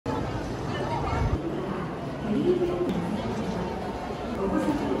エス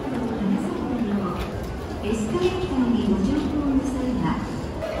カレーターにご乗降の際は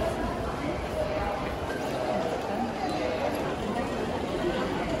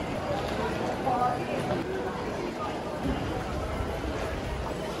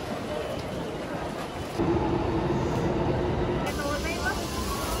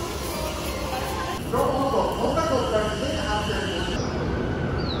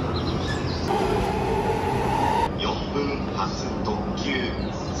4分発特急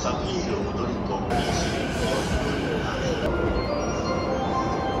サフィール踊り子24分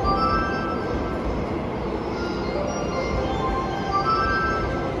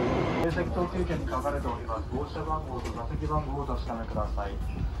定席特急券に書かれております号車番号と座席番号をお確かめください。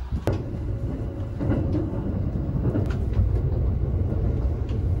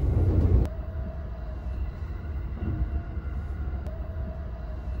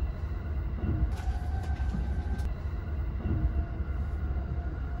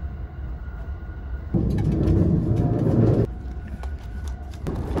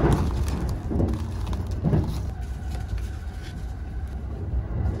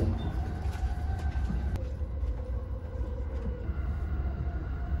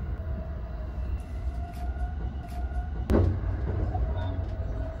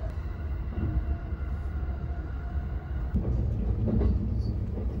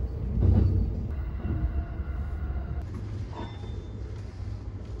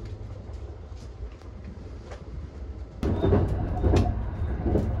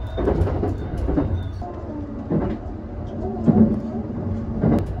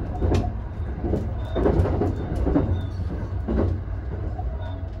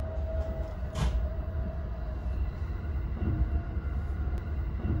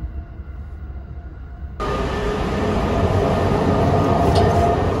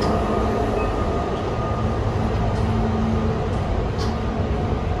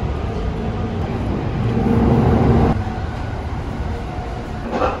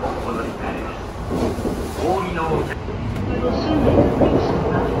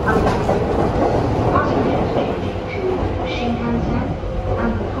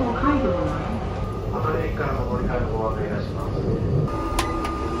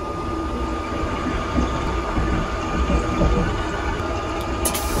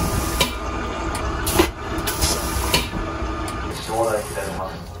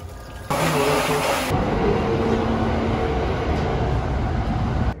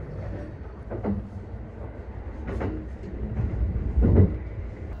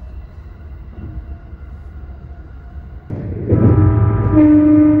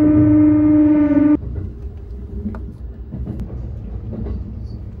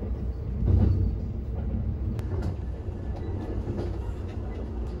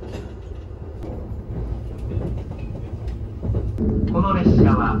この列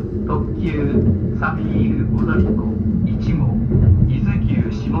車は特急サフィール踊り子1号伊豆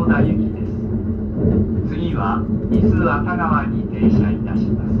急下田行きです。次は伊豆熱川に停車いたし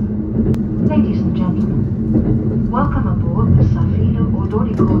ます。 Ladies and gentlemen, welcome aboard the Saphir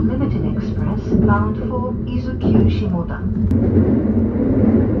Odoriko Limited Express bound for Izu Shimoda.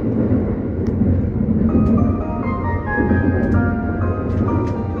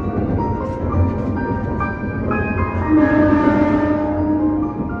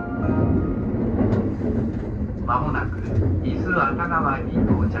熱川に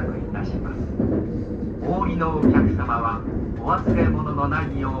到着いたします。お降りのお客様はお忘れ物のな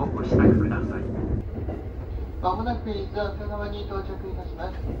いようご支度ください。まもなく伊豆熱川に到着いたしま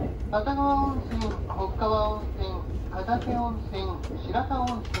す。熱川温泉、北川温泉、片瀬温泉、白川温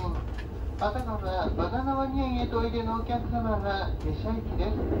泉、熱川、和田川庭園へとおいでのお客様が列車行き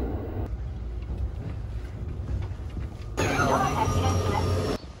です。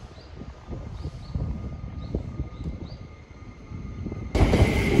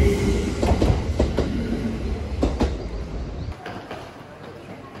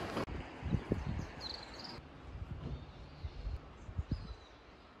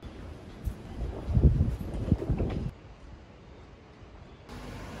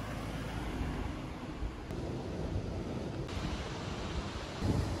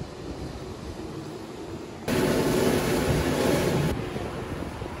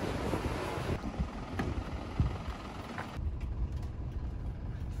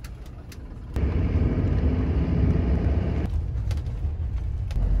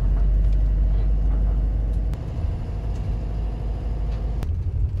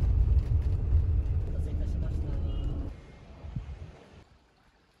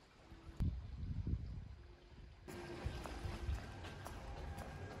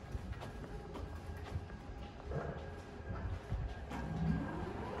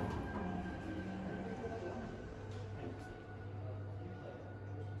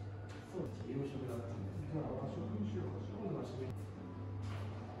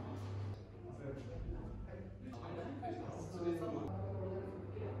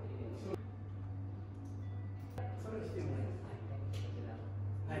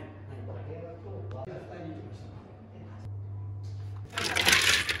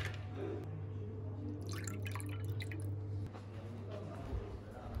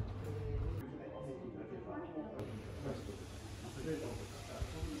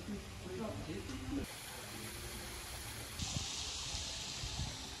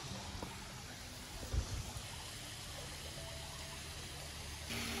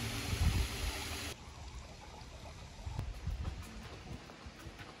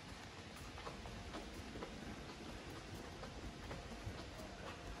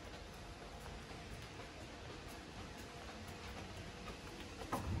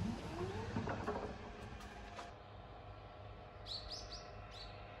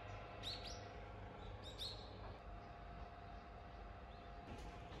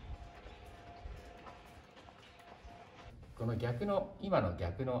この逆の今の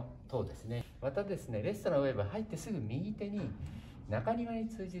逆の塔ですね。またですね、レストランウェブ入ってすぐ右手に中庭に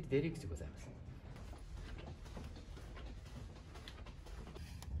通じる出入り口ございます。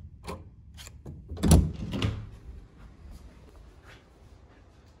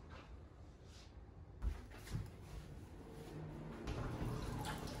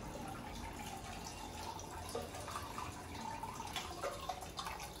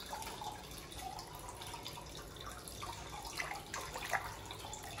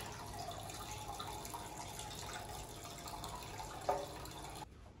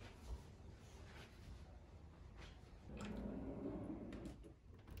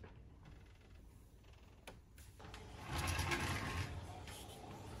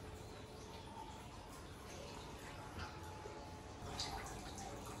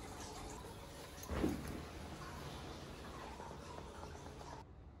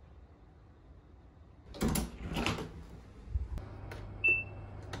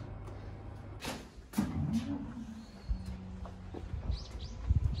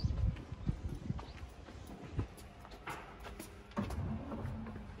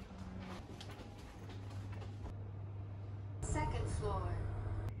Second floor.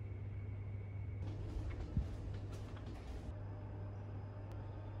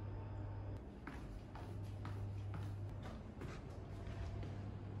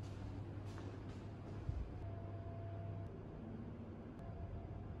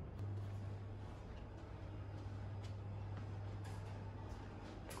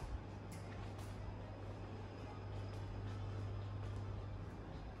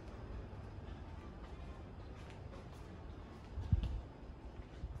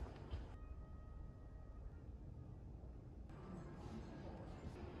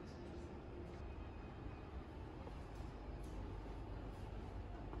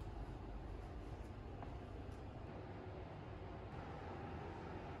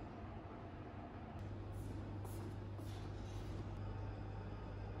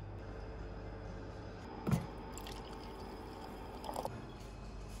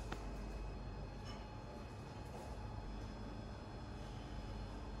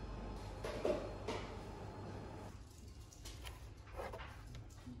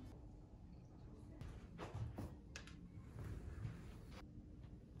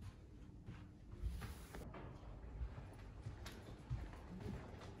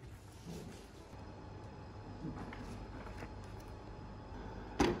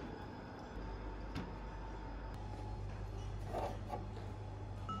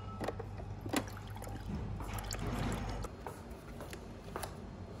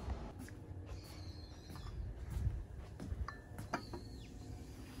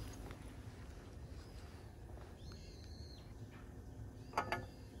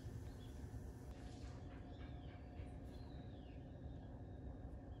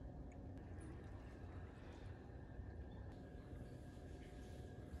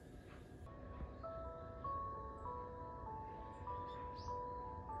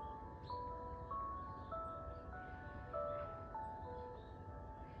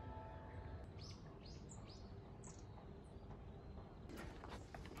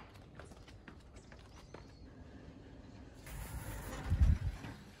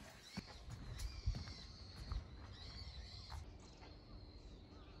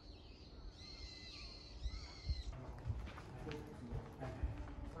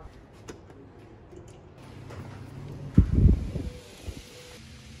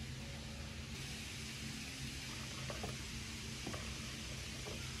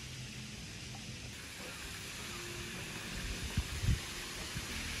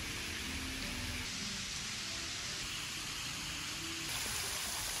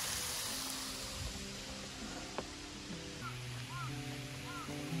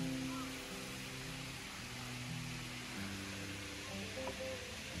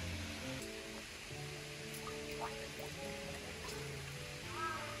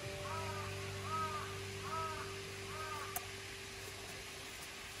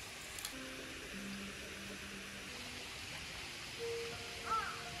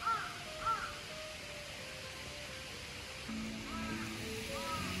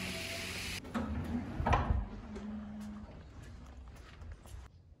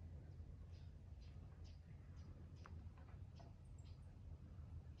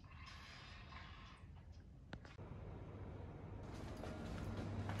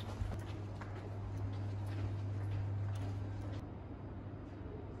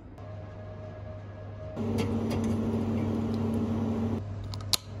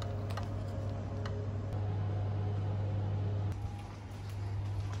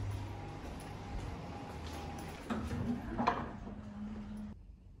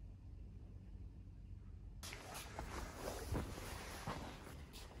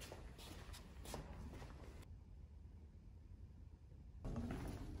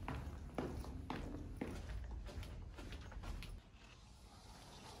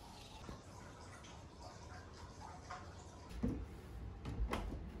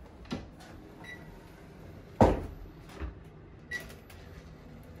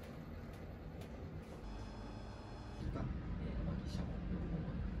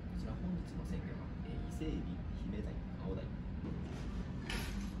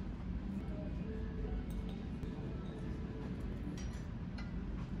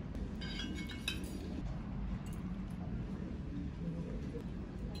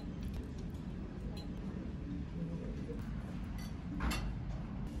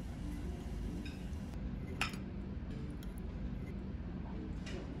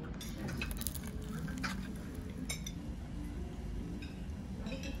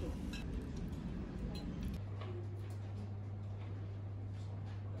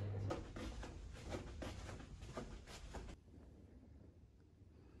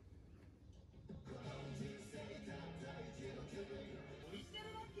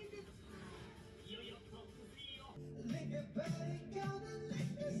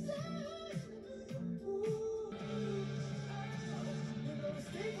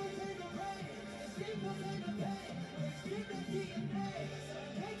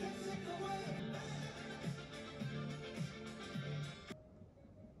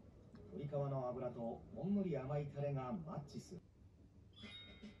 とほんのり甘いタレがマッチする。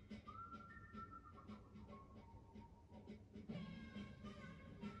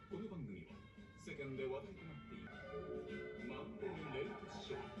この番組は世間で話題となっているマンデーレイト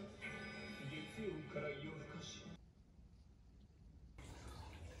ショー、月曜から夜更かし。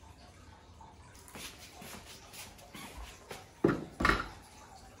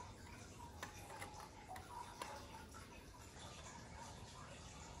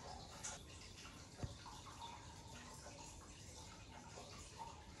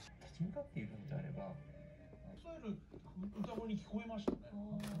立ち向かっているんであれば、そういう歌声に聞こえましたね。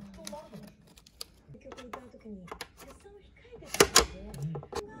特徴もあるかもしれない。曲歌うときに出産を控えてたので、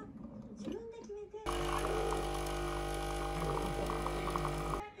自分で決めて。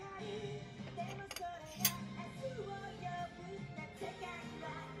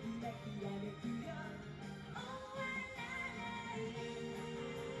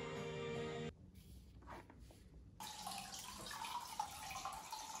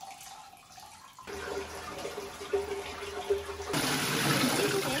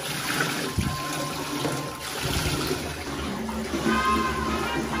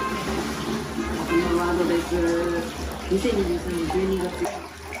ワードです。2023年12月。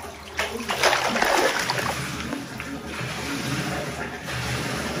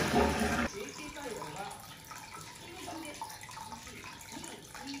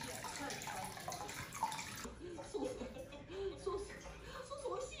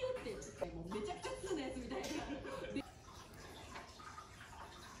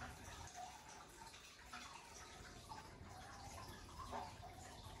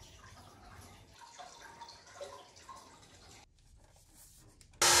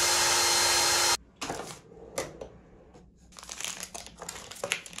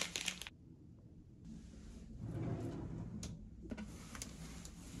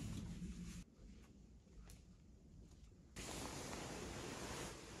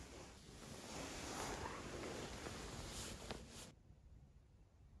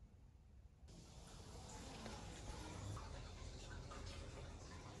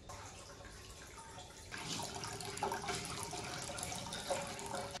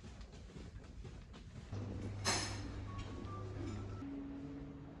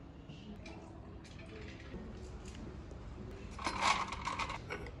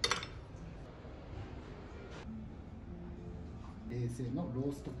冷製のロ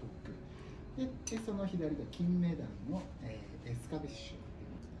ーストポークで、その左が金目鯛の、エスカベッシュ。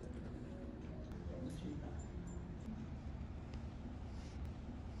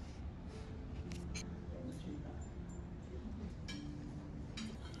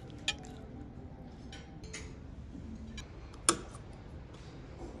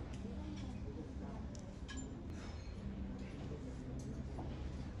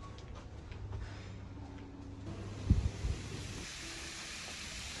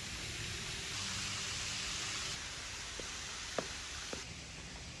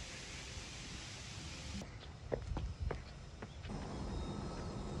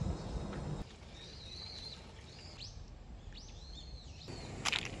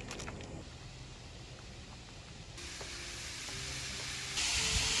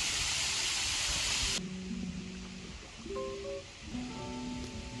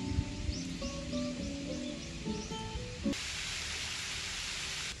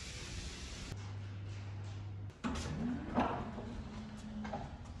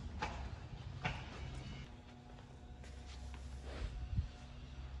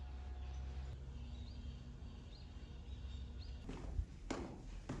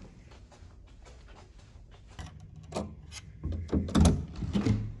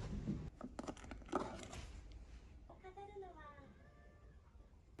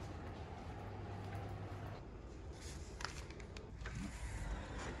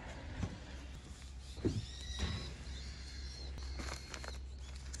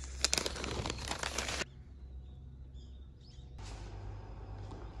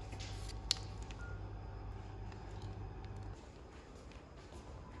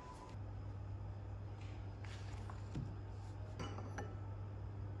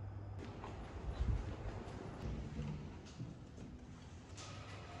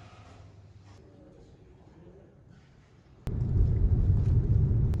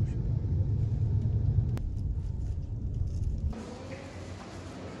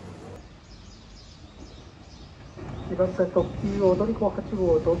東特急踊り子8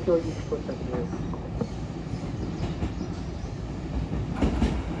号東京行き到着です。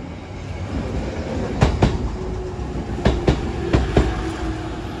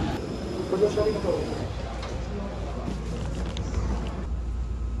ご乗車ありがとうございます。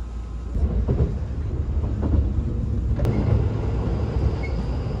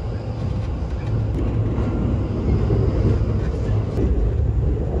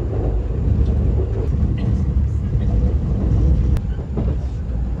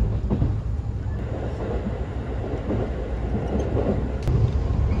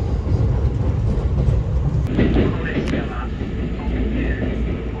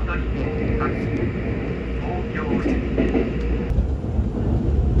くて